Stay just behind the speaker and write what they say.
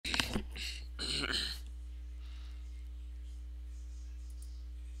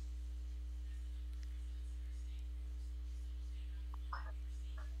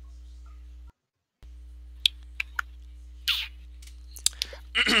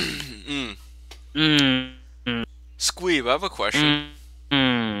mm. Mm. Squeeb, I have a question.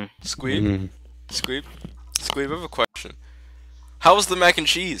 Squeeb? Squeeb? Squeeb, I have a question. How was the mac and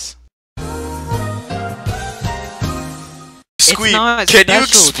cheese? Squeeb, can you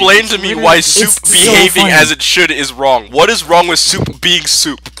explain to me why soup behaving as it should is wrong? What is wrong with soup being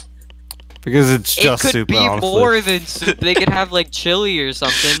soup? Because it's just soup, It could be more than soup. They could have like chili or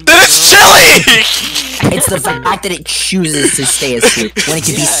something. Then it's chili! It's the fact that it chooses to stay as soup when it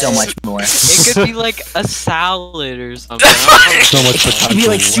could be so much more. It could be like a salad or something. So much potential. It could be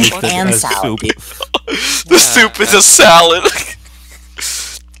like soup and as salad. soup. The soup is a salad.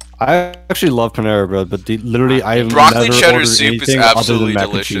 I actually love Panera Bread, but literally I have Broccoli never cheddar ordered soup is anything other absolutely than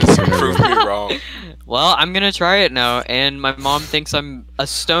mac and cheese delicious. from Panera Prove Bread. me wrong. Well, I'm gonna try it now, and my mom thinks I'm a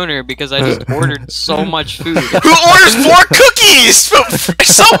stoner because I just ordered so much food. Who orders 4 cookies from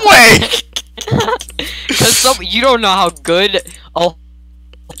Subway? Because you don't know how good a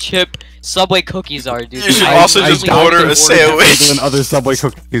chip Subway cookies are, dude. You should I also literally just order a have sandwich. Than other Subway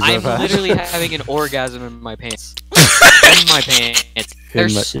cookies I'm I've had. literally having an orgasm in my pants. In my pants. They're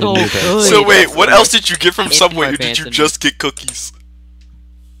so good. So wait, what else did you get from In Subway, my or did pants you and- just get cookies?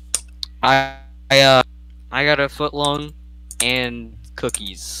 I got a foot long and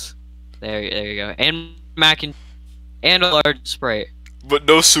cookies. There you go. And and a large Sprite. But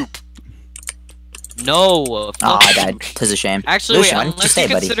no soup. No. Aw, fuck. Dad, tis a shame. Actually, Lucian, wait. why don't you Unless stay, you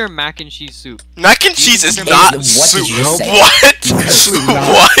buddy? consider mac and cheese soup. Mac and cheese is What not did soup. you say? What?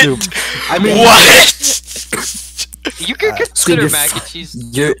 What? I mean, What? You can Squeeb, consider you're mac and cheese.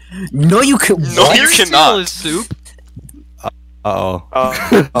 No, you could. No, what? you Cereal cannot. is soup. Uh-oh.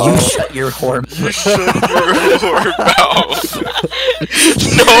 You shut your whore. You shut your mouth.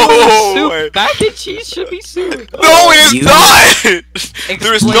 No Soup. way. Mac and cheese should be soup. No, it is You- not.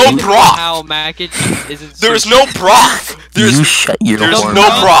 There is no Explain broth. How mac and cheese isn't There is soup. no broth. You There's shut your there's whore. no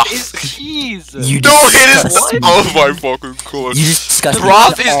mouth. broth. Is cheese. You no, it is. disgusting. Oh my fucking god. You disgusting.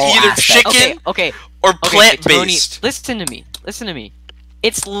 Broth is all either aspects. chicken Okay. or Okay, plant-based. Tony, listen to me.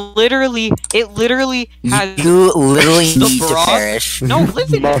 It literally has You literally the need to broth. perish. No,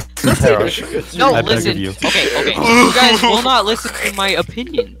 listen. No, I beg listen. of you. Okay. You guys will not listen to my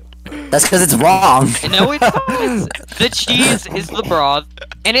opinion. That's because it's wrong. No, it's not. The cheese is the broth,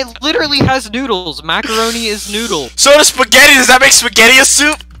 and it literally has noodles. Macaroni is noodle. So does spaghetti. Does that make spaghetti a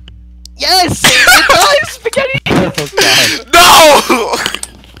soup? Yes, it does. Spaghetti. No.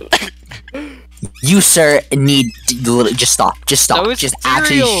 You, sir, need to just stop. Just stop. So is Just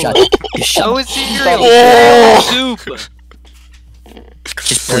actually cereal. shut it. Just shut So it. is cereal. Oh. Soup.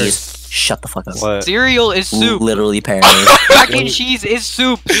 Just please shut the fuck up. What? Cereal is soup. Literally perish. Mac and cheese is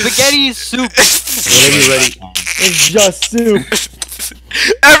soup. Spaghetti is soup. Whenever you're ready. It's just soup.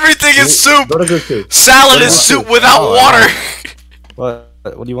 Everything is soup. What is soup? Salad is soup without Oh, water.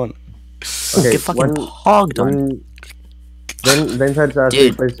 What do you want? Okay, Get fucking hogged on. Then try to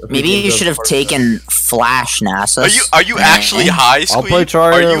Dude, replace a few maybe you things should have of taken Flash NASA. Are you actually high, Squeeb? I'll play try.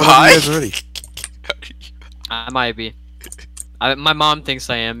 Are you whenever high? guys are ready. I might be. My mom thinks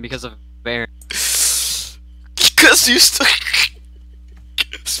I am because of Aaron. Because you still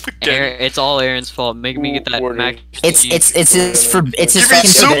spaghetti. It's all Aaron's fault. Make me get that Warning. mac and It's cheese. it's his You mean fucking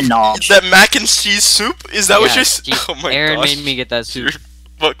soup? forbidden knowledge. That mac and cheese soup? Is that what Yeah, you're? she- Oh my Aaron gosh. made me get that soup. You're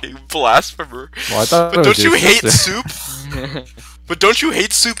fucking blasphemer. Well, I thought But it was don't you hate disgusting. soup? But don't you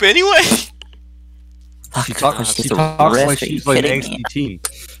hate soup anyway? Fuck, She that talks tastes like horrific. she's Are like you an kidding me? angsty teen.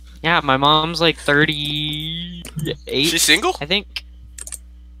 Yeah, my mom's like 38, She's single? I think.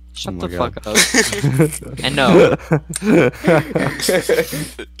 Shut Oh the my fuck up. And no.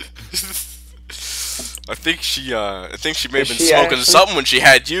 I think she may have been Is she smoking actually- something when she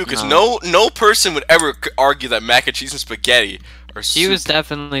had you, because no person would ever argue that mac and cheese and spaghetti are She soup. was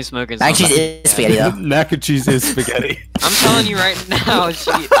definitely smoking Mac and cheese something. is spaghetti though. Mac and cheese is spaghetti. I'm telling you right now, she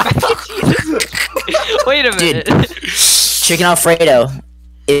mac and cheese. Wait a Dude. minute. Chicken Alfredo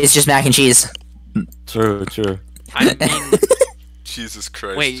is just mac and cheese. True. I mean, Jesus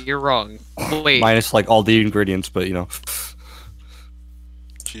Christ. wait, you're wrong. Wait. Minus like all the ingredients, but you know.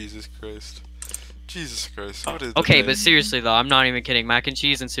 Jesus Christ. Jesus Christ. What is Okay, the but seriously though, I'm not even kidding. Mac and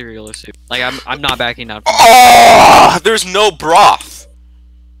cheese and cereal are soup. Like I'm not backing down. From Oh, there's no broth.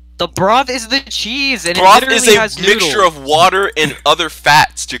 The broth is the cheese, and Broth it literally is a has mixture noodles. of water and other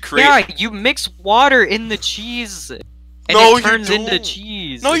fats to create. Yeah, you mix water in the cheese, and No, it turns you into don't.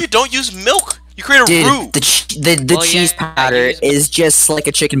 cheese. No, you don't use milk. You create a roux. Dude, the Well, cheese yeah, powder you use- is just like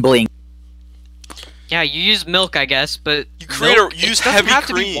a chicken bouillon. Yeah, you use milk, I guess, but You create milk, you use it doesn't heavy have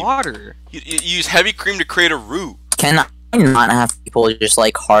to cream. be water. You use heavy cream to create a roux. Can not have people just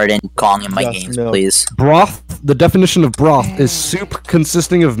like hard and calling in my Yes, games, no. please? Broth. The definition of broth is soup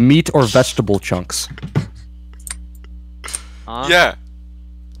consisting of meat or vegetable chunks. Yeah.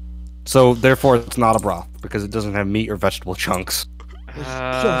 So therefore, it's not a broth because it doesn't have meat or vegetable chunks.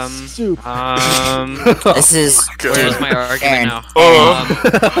 Just soup. This is Where's my argument Aaron. now?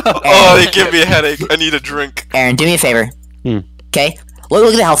 Oh, they give me a headache. I need a drink. Aaron, do me a favor. Hmm. Okay?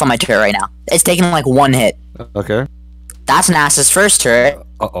 Look at the health on my turret right now. It's taking like 1 hit. Okay. That's NASA's first turret.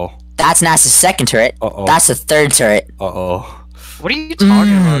 Uh-oh. That's NASA's second turret. Uh-oh. That's the third turret. Uh-oh. What are you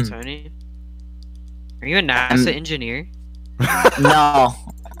talking about, Tony? Are you a NASA engineer? No.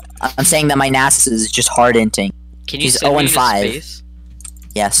 I'm saying that my NASA is just hard inting. Can you He's send me 0 and into 5. space?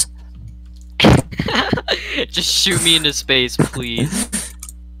 Yes. Just shoot me into space, please.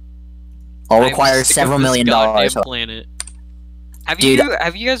 I'll I'm require sick several of this million dollars. goddamn planet. Have Dude.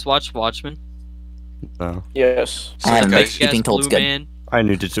 you guys watched Watchmen? No. Yes. I haven't Okay. been keeping told it's Blue good. Man? I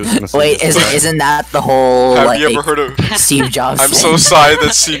knew that you was gonna say Wait, this. isn't that the whole Have like you ever heard of? Steve Jobs I'm thing? so sorry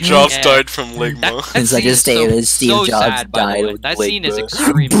that Steve Jobs Yeah. died from ligma. It's like scene a is statement, Steve so Jobs sad, by the died way. with That scene is ligma.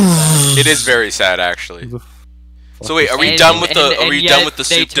 extremely sad. It is very sad, actually. Who the So wait, are we And- done with the? and- Are and we yet done with the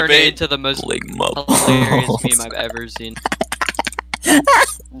they soup turn it debate? into the most Ligma. hilarious meme I've ever seen.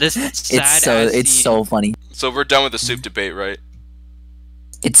 This sad It's so funny. So we're done with the soup debate, right?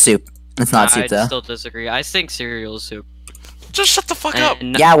 It's soup. It's not soup I though. still disagree. I think cereal is soup. Just shut the fuck up.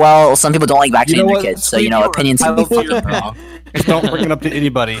 And Yeah, well, some people don't like vaccinating know their what? kids, so you know, opinions can be fucking wrong. Just don't bring it up to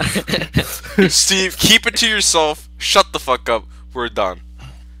anybody. Steve, keep it to yourself. Shut the fuck up. We're done.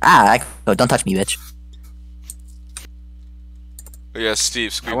 Don't touch me, bitch. Yeah,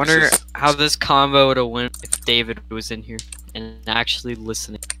 Steve. Squeeb, I wonder this is- how this combo would have went if David was in here and actually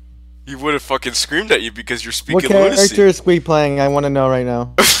listening. He would have fucking screamed at you because you're What speaking character lunacy. is Squeeb playing? I want to know right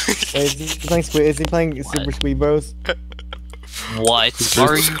now. Wait, is he playing Squeeb? Is he playing Super Squeeb Bros? What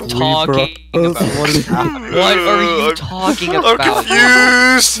are you Squeeb talking Bros? about? What is happening? What are you talking I'm about?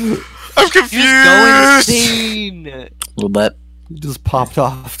 confused. I'm confused. You're going insane. A little bit. You just popped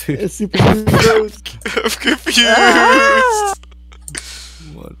off, dude. It's Super Squeeb Bros. I'm confused.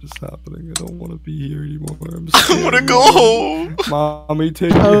 What is happening? I don't want to be here anymore. I want to go home. Mommy,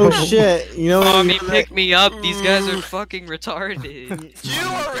 take me Oh home. shit! You know what? Mommy, pick me up. These guys are fucking retarded. You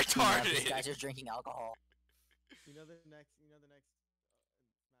are These retarded. guys are drinking alcohol.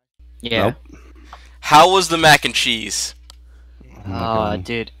 Yeah. Nope. How was the mac and cheese? Oh my Oh, God.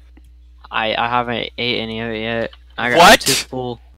 dude. I haven't ate any of it yet. I got What? too full.